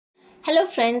Hello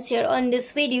friends, here on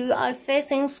this video you are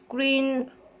facing screen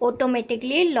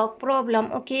automatically lock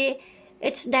problem. Okay,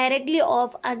 it's directly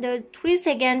off under 3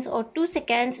 seconds or 2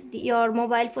 seconds. Your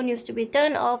mobile phone used to be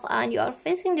turned off and you are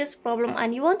facing this problem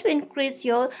and you want to increase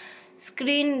your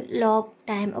screen lock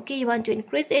time. Okay, you want to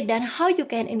increase it. Then how you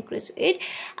can increase it?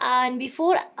 And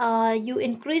before you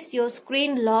increase your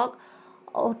screen lock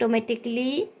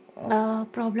automatically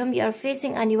problem you are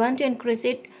facing and you want to increase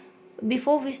it,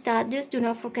 before we start this, do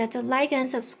not forget to like and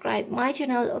subscribe my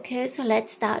channel. Okay, so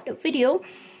let's start the video.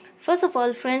 First of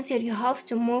all friends, here you have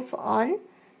to move on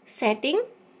setting.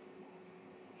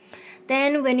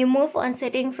 Then when you move on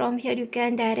setting, from here you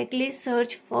can directly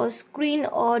search for screen,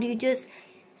 or you just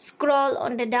scroll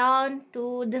on the down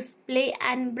to display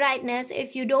and brightness.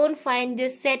 If you don't find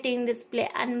this setting, display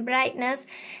and brightness,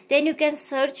 then you can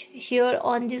search here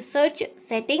on the search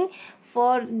setting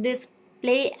for display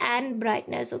and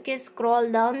brightness. Okay,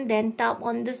 scroll down, then tap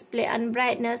on display and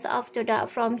brightness. After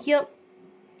that, from here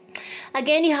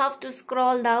again you have to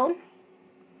scroll down.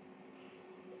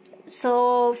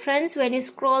 So friends, when you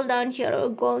scroll down here, you're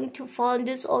going to find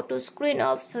this auto screen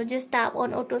off. So just tap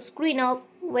on auto screen off.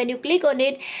 When you click on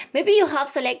it, maybe you have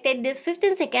selected this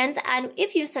 15 seconds, and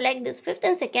if you select this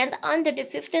 15 seconds, under the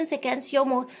 15 seconds your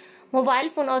mobile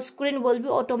phone or screen will be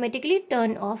automatically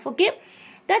turned off. Okay,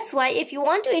 that's why if you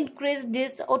want to increase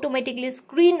this automatically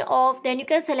screen off, then you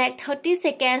can select 30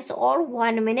 seconds or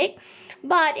 1 minute.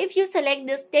 But if you select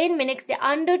this 10 minutes,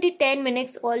 under the 10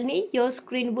 minutes only your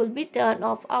screen will be turned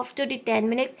off. After the 10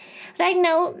 minutes, right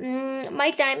now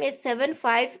my time is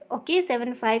 7:05. Okay,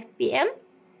 7:05 p.m.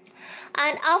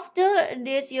 and after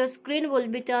this your screen will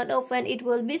be turned off when it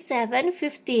will be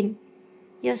 7:15.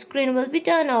 Your screen will be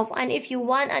turned off. And if you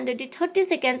want under the 30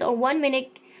 seconds or 1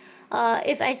 minute,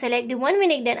 if I select the 1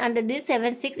 minute, then under this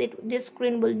 7:06 this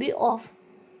screen will be off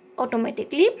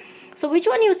automatically. So which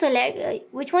one you select,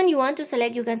 which one you want to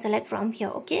select, you can select from here.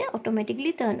 Okay,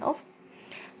 automatically turn off.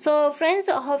 So friends,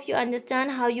 I hope you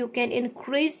understand how you can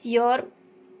increase your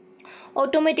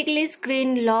automatically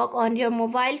screen lock on your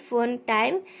mobile phone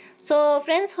time. So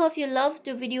friends, hope you loved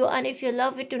the video, and if you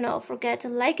love it, do not forget to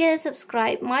like and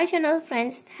subscribe my channel.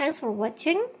 Friends, thanks for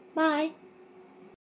watching. Bye.